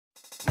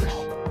Hello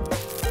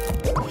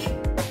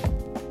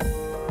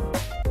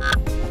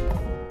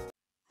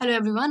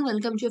everyone,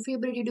 welcome to your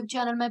favorite YouTube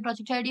channel, My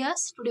Project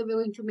Ideas. Today we're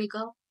going to make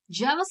a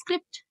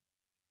JavaScript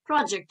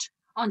project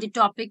on the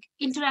topic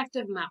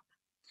interactive map.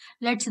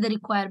 Let's see the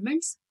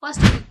requirements.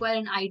 First, we require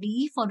an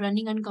IDE for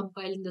running and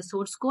compiling the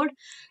source code.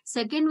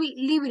 Secondly,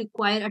 we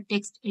require a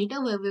text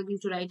editor where we're going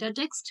to write our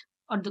text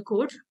or the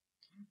code.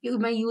 You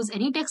may use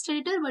any text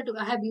editor, but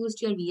I have used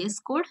here VS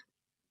Code.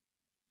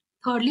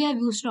 Thirdly, I've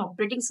used an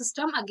operating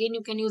system. Again,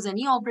 you can use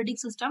any operating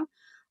system,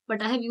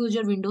 but I have used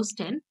your Windows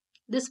 10.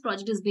 This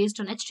project is based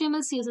on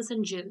HTML, CSS,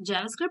 and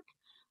JavaScript.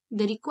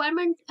 The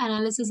requirement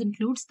analysis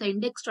includes the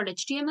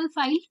index.html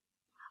file,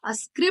 a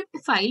script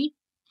file.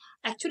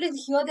 Actually,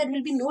 here there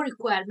will be no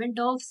requirement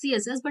of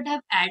CSS, but I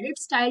have added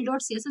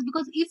style.css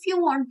because if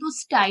you want to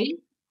style,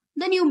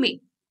 then you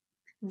may.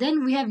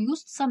 Then we have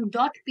used some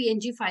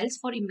 .png files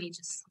for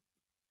images.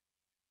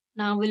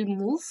 Now we'll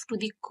move to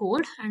the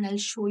code and I'll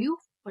show you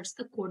what's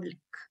the code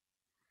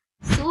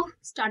like. So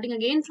starting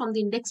again from the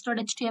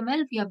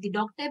index.html, we have the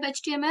doc type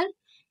HTML,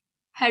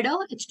 header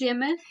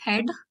HTML,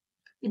 head.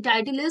 The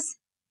title is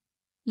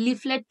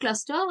Leaflet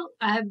cluster.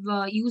 I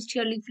have used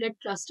here Leaflet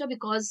cluster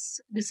because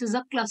this is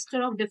a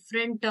cluster of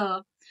different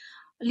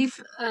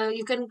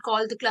you can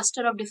call the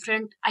cluster of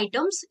different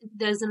items.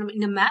 There's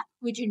in a map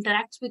which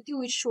interacts with you,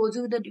 which shows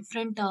you the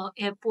different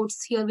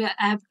airports. Here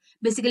I have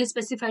basically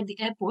specified the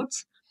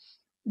airports.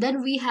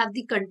 Then we have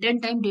the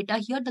content time data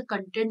here. The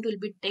content will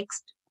be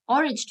text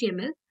or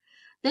HTML.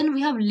 Then we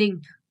have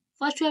linked.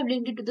 First we have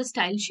linked it to the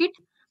style sheet.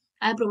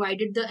 I have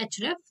provided the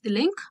href, the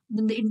link.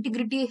 Then the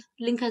integrity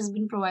link has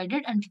been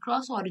provided and the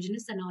cross origin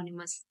is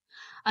anonymous.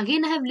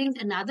 Again I have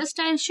linked another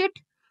style sheet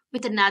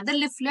with another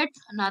leaflet,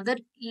 another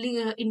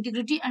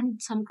integrity and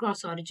some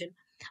cross origin.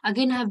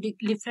 Again I have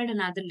leaflet,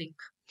 another link.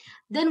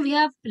 Then we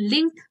have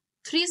linked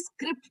 3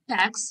 script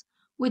tags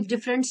with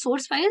different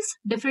source files,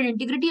 different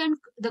integrity, and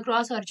the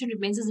cross origin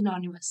remains as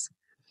anonymous.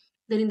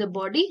 Then in the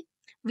body,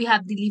 we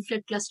have the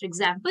leaflet cluster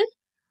example.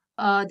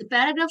 The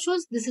paragraph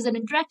shows this is an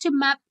interactive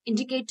map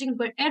indicating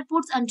where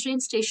airports and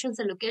train stations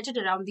are located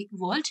around the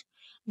world.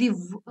 The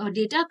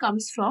data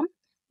comes from,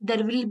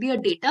 there will be a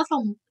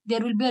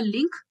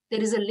link.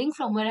 There is a link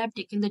from where I have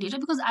taken the data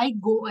because I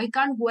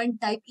can't go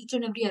and type each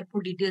and every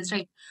airport details,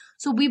 right?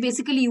 So we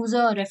basically use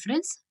a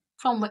reference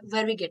from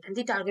where we get, and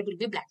the target will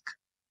be blank.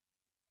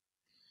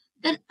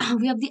 Then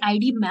we have the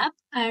ID map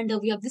and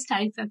we have the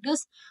style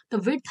factors, the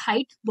width,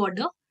 height,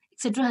 border,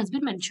 etc. has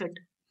been mentioned.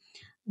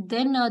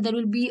 Then there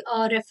will be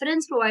a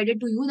reference provided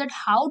to you that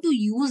how to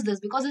use this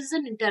because this is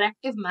an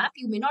interactive map.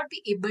 You may not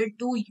be able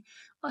to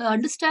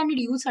understand and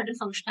use certain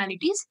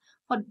functionalities.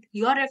 For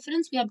your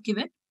reference, we have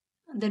given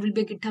there will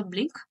be a GitHub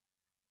link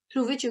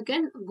through which you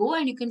can go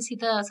and you can see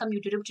some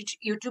YouTube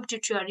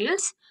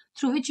tutorials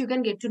through which you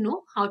can get to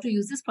know how to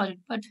use this project.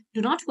 But do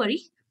not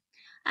worry.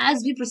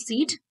 As we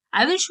proceed,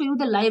 I will show you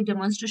the live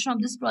demonstration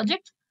of this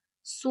project,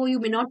 so you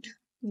may not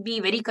be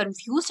very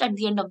confused at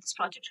the end of this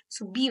project.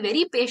 So be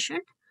very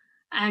patient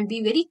and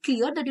be very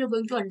clear that you're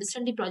going to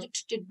understand the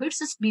project tidbits.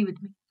 Just be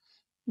with me.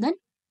 Then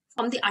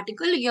from the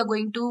article, you're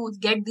going to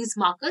get these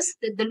markers.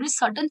 There will be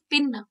certain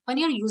pin. When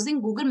you're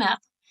using Google Map,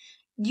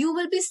 you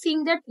will be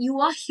seeing that you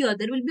are here.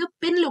 There will be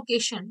a pin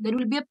location. There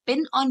will be a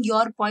pin on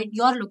your point,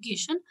 your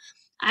location,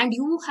 and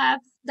you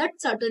have that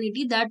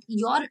certainty that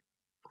your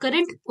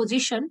current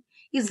position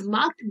is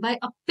marked by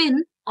a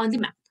pin on the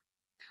map.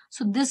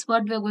 So this is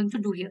what we are going to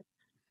do here.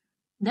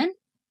 Then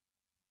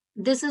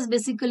this is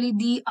basically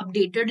the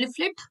updated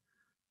leaflet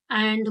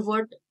and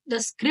what the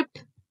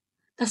script,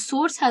 the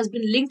source has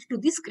been linked to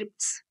the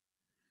scripts.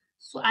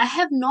 So I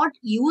have not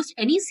used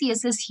any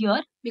CSS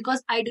here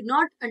because I do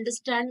not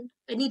understand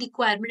any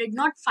requirement. I did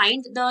not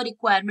find the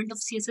requirement of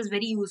CSS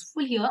very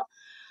useful here.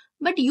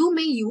 But you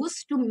may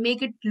use to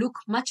make it look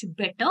much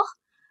better.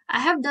 I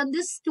have done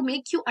this to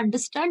make you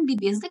understand the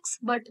basics,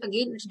 but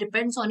again, it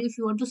depends on if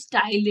you want to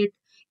style it,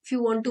 if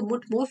you want to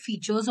put more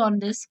features on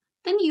this,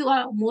 then you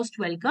are most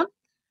welcome.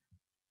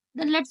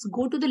 Then let's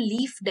go to the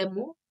Leaf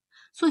demo.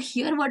 So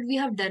here what we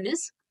have done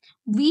is,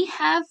 we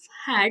have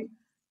had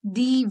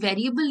the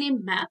variable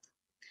name map,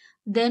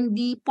 then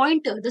the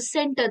pointer, the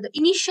center, the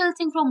initial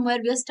thing from where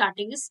we are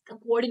starting is the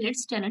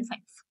coordinates 10 and 5.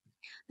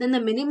 Then the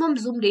minimum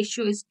zoom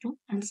ratio is 2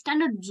 and the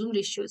standard zoom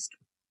ratio is 2.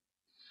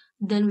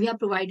 Then we have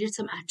provided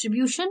some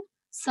attribution,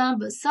 some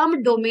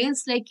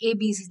domains like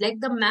ABCs, like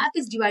the map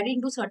is divided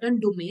into certain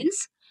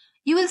domains.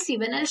 You will see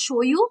when I'll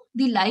show you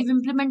the live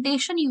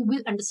implementation, you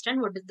will understand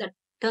what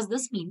does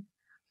this mean.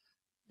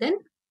 Then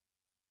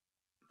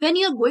when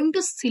you're going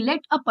to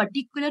select a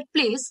particular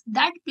place,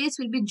 that place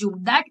will be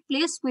zoomed. That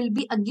place will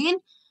be again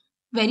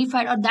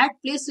verified or that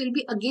place will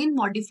be again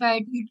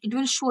modified. It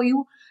will show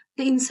you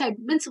the inside.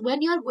 Means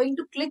when you're going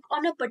to click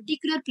on a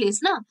particular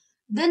place,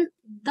 then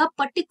the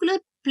particular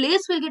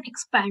place will get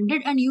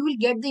expanded and you will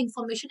get the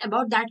information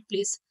about that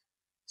place.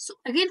 So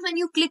again, when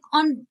you click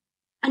on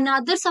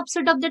another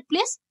subset of that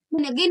place,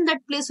 then again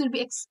that place will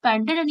be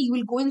expanded and you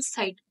will go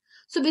inside.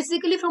 So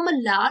basically from a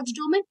large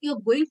domain, you're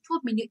going to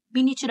a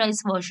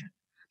miniaturized version.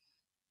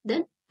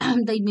 Then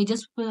the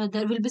images,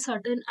 there will be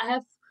certain, I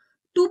have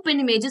two pin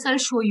images. I'll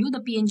show you the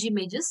PNG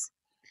images.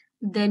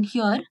 Then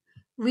here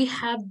we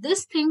have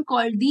this thing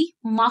called the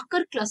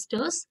marker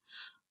clusters,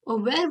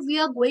 where we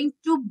are going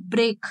to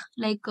break,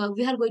 like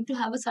we are going to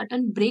have a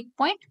certain break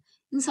point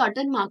in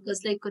certain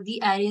markers, like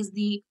the arrays,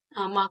 the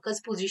markers,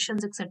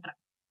 positions, etc.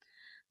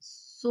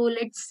 So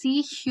let's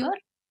see here.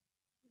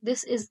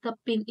 This is the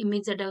pin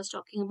image that I was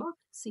talking about.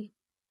 See,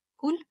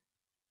 cool.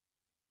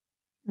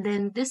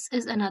 Then this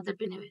is another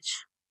pin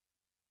image.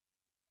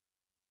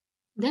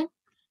 Then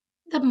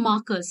the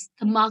markers.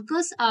 The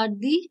markers are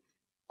the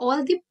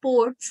all the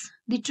ports,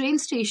 the train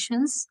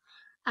stations,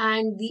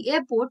 and the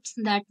airports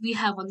that we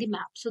have on the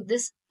map. So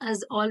this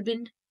has all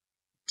been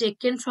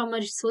taken from a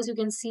resource. You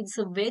can see it's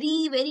a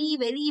very, very,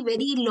 very,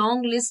 very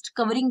long list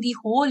covering the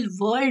whole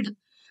world.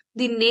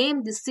 The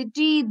name, the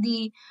city,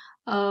 the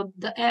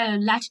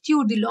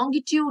latitude, the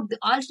longitude, the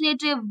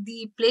alternative,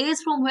 the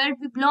place from where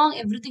we belong,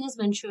 everything is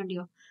mentioned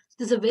here. So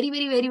this is a very,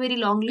 very, very, very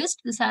long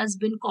list. This has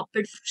been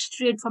copied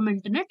straight from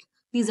internet.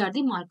 These are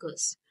the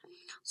markers.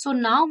 So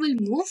now we'll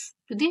move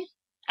to the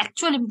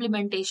actual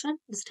implementation.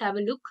 Just have a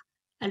look.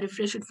 I'll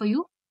refresh it for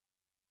you.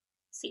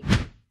 See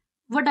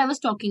what I was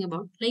talking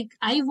about. Like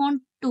I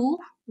want to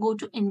go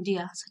to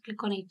India. So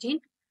click on 18.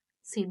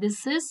 See,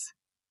 this is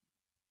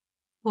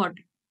what?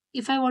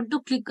 If I want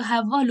to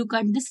have a look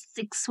at this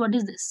 6, what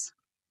is this?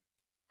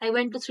 I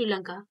went to Sri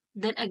Lanka.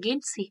 Then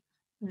again, see,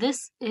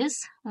 this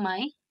is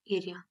my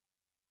area.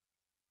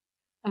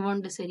 I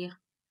want this area.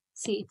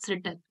 See, it's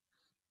written.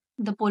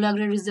 The polar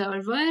bear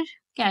reservoir,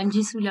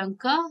 Kanji, Sri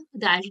Lanka,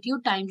 the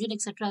altitude, time zone,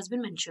 etc. has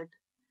been mentioned.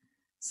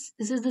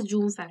 This is the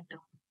zoom factor.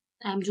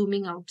 I'm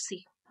zooming out.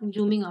 See, I'm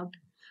zooming out.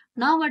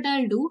 Now what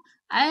I'll do,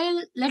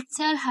 let's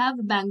say I'll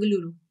have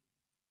Bangalore.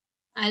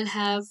 I'll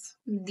have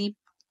the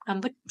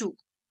number 2.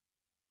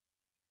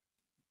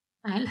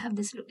 I'll have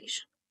this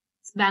location.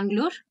 It's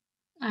Bangalore,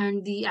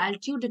 and the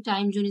altitude, the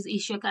time zone is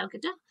Asia,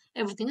 Calcutta.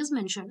 Everything is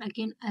mentioned.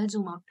 Again, I'll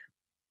zoom out.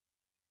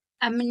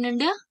 I'm in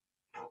India.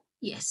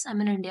 Yes, I'm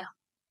in India.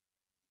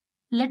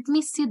 Let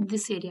me see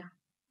this area.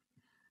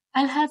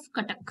 I'll have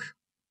Cuttack.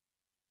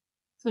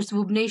 So it's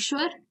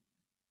Bhubaneswar.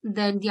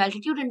 Then the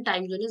altitude and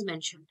time zone is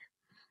mentioned.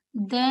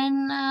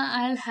 Then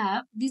I'll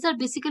have, these are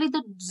basically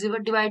the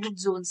divided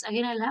zones.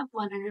 Again, I'll have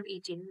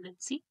 118.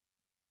 Let's see.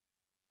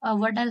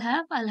 What I'll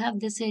have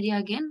this area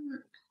again.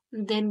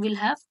 Then we'll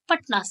have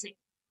Patna. Say.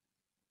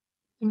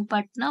 In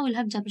Patna, we'll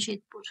have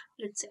Jamshedpur.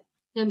 Let's say.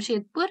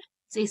 Jamshedpur,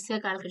 it's Asia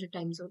Calcutta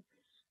time zone.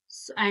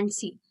 So, and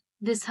see,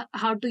 this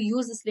how to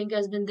use this link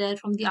has been there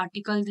from the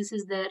article. This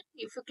is there.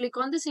 If you click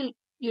on this,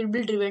 you'll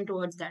be driven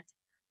towards that.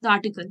 The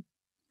article.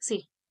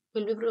 See,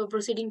 we'll be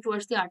proceeding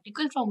towards the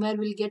article from where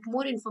we'll get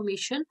more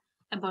information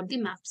about the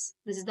maps.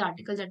 This is the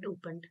article that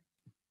opened.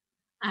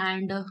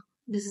 And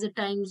this is a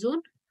time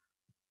zone.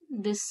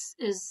 This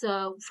is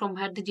from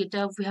where the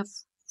data we have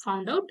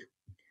found out.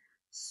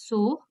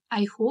 So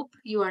I hope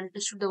you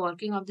understood the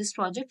working of this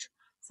project.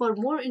 For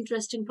more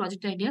interesting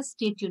project ideas,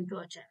 stay tuned to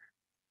our channel.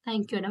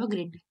 Thank you and have a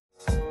great day.